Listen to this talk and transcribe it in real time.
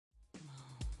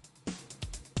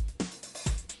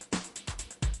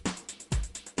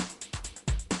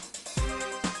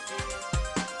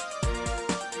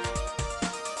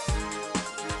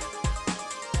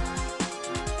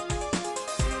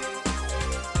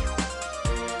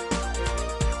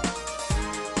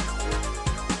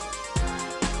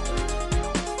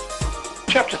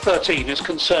Chapter 13 is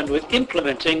concerned with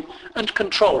implementing and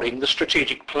controlling the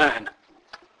strategic plan.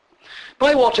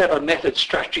 By whatever method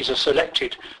strategies are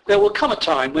selected, there will come a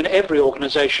time when every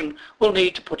organisation will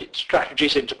need to put its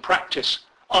strategies into practice,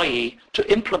 i.e.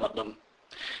 to implement them.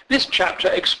 This chapter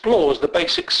explores the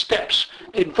basic steps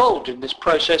involved in this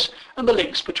process and the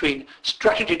links between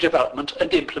strategy development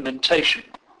and implementation.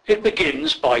 It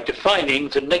begins by defining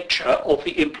the nature of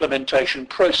the implementation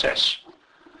process.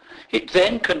 It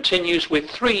then continues with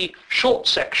 3 short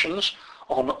sections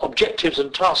on objectives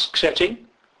and task setting,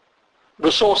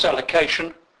 resource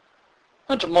allocation,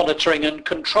 and monitoring and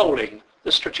controlling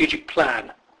the strategic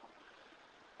plan.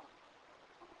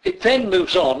 It then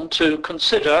moves on to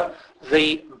consider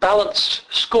the balanced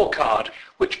scorecard,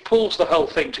 which pulls the whole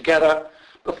thing together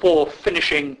before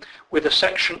finishing with a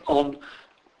section on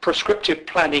prescriptive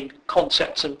planning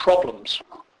concepts and problems.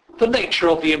 The nature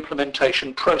of the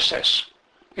implementation process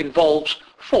involves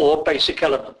 4 basic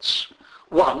elements.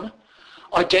 1.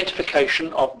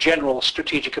 Identification of general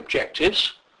strategic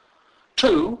objectives.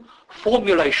 2.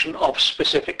 Formulation of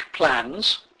specific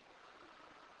plans.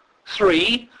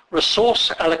 3. Resource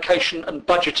allocation and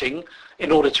budgeting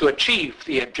in order to achieve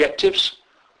the objectives.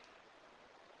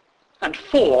 And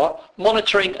 4.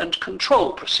 Monitoring and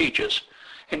control procedures,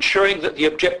 ensuring that the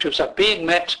objectives are being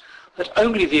met, that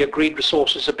only the agreed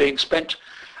resources are being spent,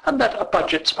 and that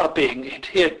budgets are being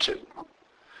adhered to.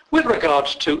 With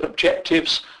regards to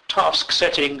objectives, task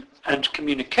setting, and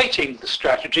communicating the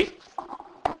strategy,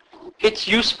 it's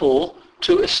useful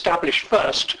to establish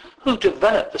first who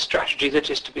developed the strategy that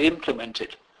is to be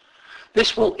implemented.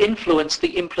 This will influence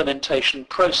the implementation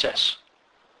process.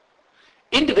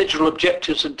 Individual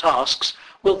objectives and tasks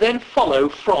will then follow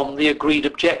from the agreed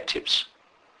objectives.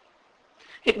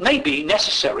 It may be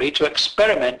necessary to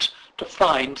experiment to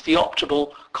find the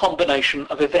optimal combination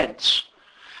of events.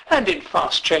 And in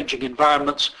fast-changing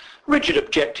environments, rigid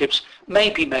objectives may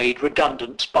be made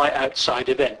redundant by outside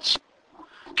events.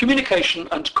 Communication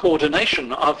and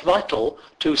coordination are vital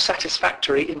to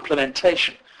satisfactory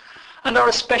implementation and are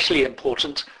especially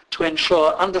important to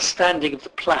ensure understanding of the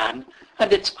plan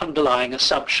and its underlying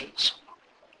assumptions.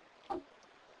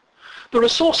 The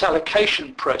resource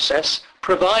allocation process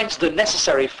provides the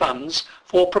necessary funds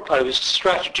for proposed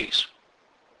strategies.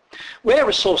 Where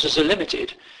resources are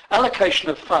limited, allocation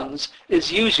of funds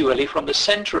is usually from the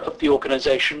centre of the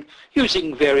organisation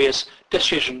using various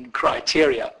decision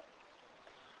criteria.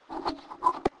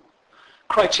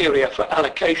 Criteria for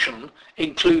allocation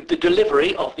include the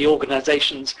delivery of the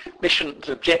organisation's mission and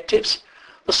objectives,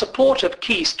 the support of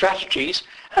key strategies,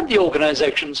 and the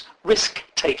organisation's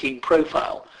risk-taking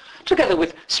profile, together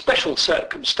with special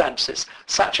circumstances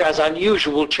such as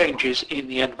unusual changes in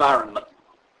the environment.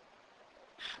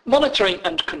 Monitoring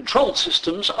and control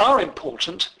systems are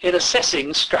important in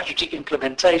assessing strategy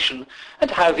implementation and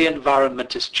how the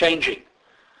environment is changing.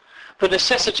 The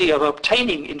necessity of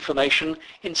obtaining information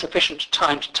in sufficient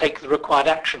time to take the required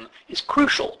action is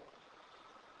crucial.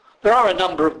 There are a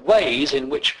number of ways in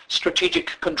which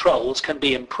strategic controls can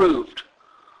be improved.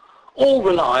 All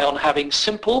rely on having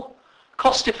simple,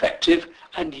 cost-effective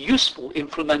and useful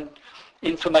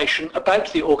information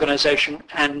about the organisation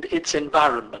and its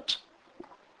environment.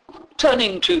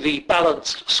 Turning to the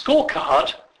balanced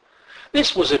scorecard,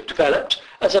 this was developed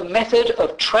as a method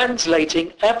of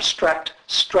translating abstract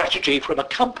strategy from a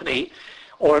company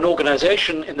or an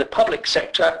organisation in the public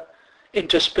sector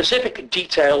into specific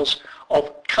details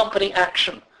of company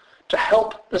action to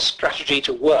help the strategy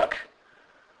to work.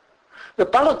 The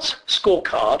balanced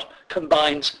scorecard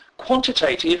combines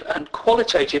quantitative and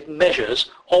qualitative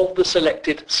measures of the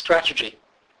selected strategy.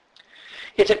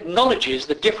 It acknowledges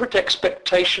the different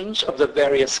expectations of the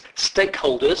various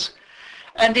stakeholders,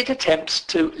 and it attempts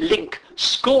to link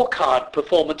scorecard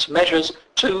performance measures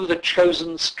to the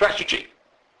chosen strategy.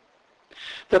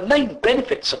 The main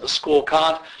benefits of the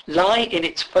scorecard lie in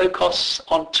its focus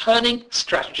on turning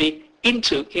strategy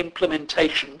into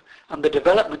implementation and the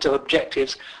development of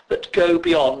objectives that go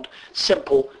beyond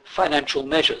simple financial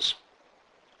measures.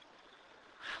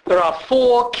 There are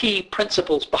 4 key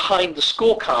principles behind the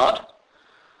scorecard.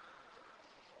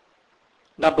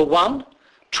 Number 1,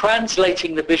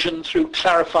 translating the vision through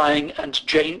clarifying and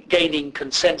gaining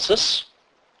consensus.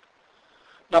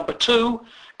 Number 2,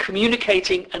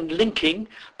 communicating and linking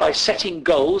by setting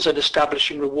goals and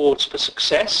establishing rewards for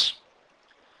success.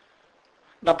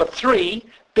 Number 3,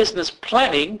 business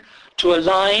planning to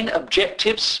align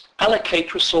objectives,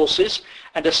 allocate resources,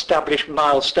 and establish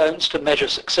milestones to measure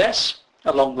success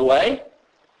along the way.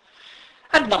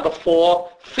 And number 4,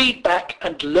 feedback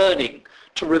and learning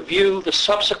to review the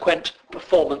subsequent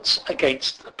performance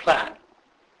against the plan.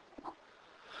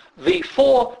 The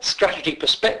 4 strategy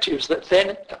perspectives that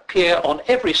then appear on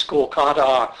every scorecard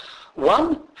are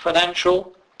 1.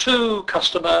 Financial, 2.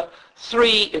 Customer,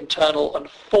 3. Internal, and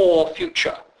 4.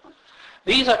 Future.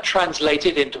 These are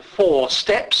translated into 4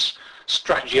 steps: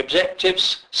 strategy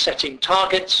objectives, setting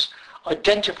targets,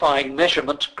 identifying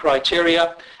measurement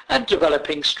criteria, and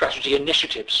developing strategy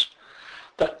initiatives.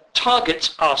 The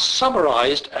targets are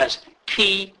summarized as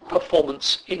key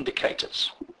performance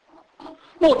indicators.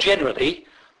 More generally,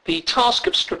 the task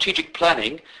of strategic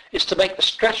planning is to make the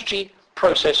strategy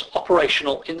process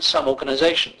operational in some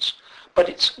organizations, but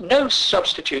it's no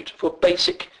substitute for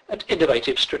basic and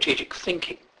innovative strategic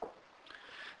thinking.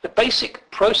 The basic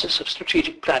process of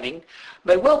strategic planning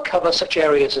may well cover such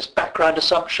areas as background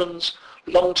assumptions,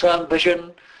 long-term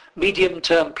vision,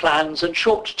 medium-term plans, and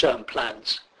short-term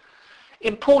plans.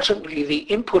 Importantly, the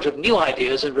input of new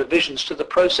ideas and revisions to the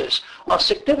process are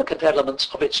significant elements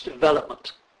of its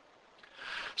development.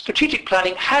 Strategic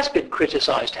planning has been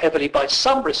criticized heavily by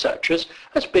some researchers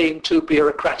as being too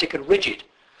bureaucratic and rigid,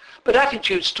 but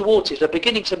attitudes towards it are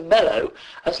beginning to mellow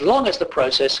as long as the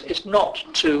process is not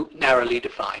too narrowly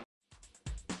defined.